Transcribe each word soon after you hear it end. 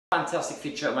Fantastic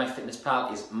feature of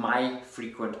MyFitnessPal is My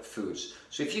Frequent Foods.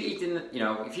 So if you're eating,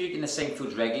 if you're eating the same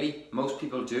foods regularly, most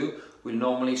people do. We'll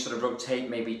normally sort of rotate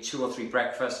maybe 2 or 3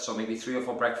 breakfasts, or maybe 3 or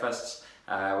 4 breakfasts.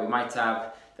 We might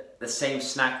have the same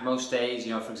snack most days.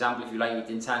 For example, if you like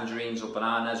eating tangerines or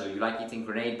bananas, or you like eating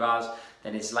grenade bars,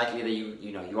 then it's likely that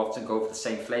you often go for the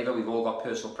same flavor. We've all got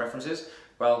personal preferences.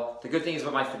 Well, the good thing is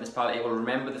about MyFitnessPal, it will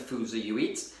remember the foods that you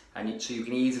eat, and so you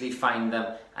can easily find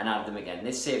them and add them again.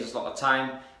 This saves us a lot of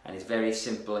time, and it's very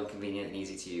simple and convenient and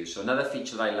easy to use. So another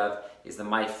feature that I love is the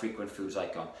My Frequent Foods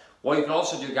icon. What you can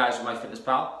also do, guys, with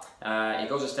MyFitnessPal, it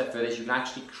goes a step further, is you can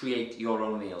actually create your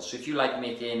own meals. So if you like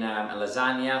making a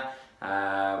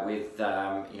lasagna with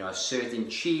a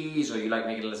certain cheese, or you like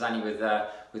making a lasagna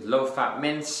with low-fat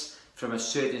mince from a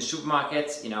certain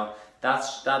supermarket,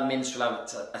 that mince will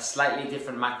have a slightly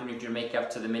different macronutrient makeup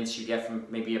to the mince you get from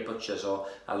maybe a butcher's, or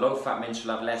a low-fat mince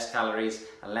will have less calories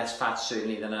and less fat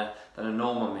certainly than a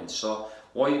normal mince. So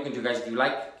what you can do, guys, if you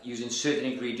like using certain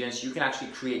ingredients, you can actually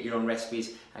create your own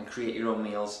recipes and create your own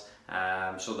meals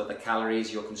so that the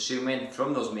calories you're consuming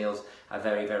from those meals are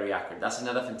very, very accurate. That's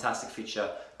another fantastic feature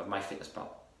of MyFitnessPal.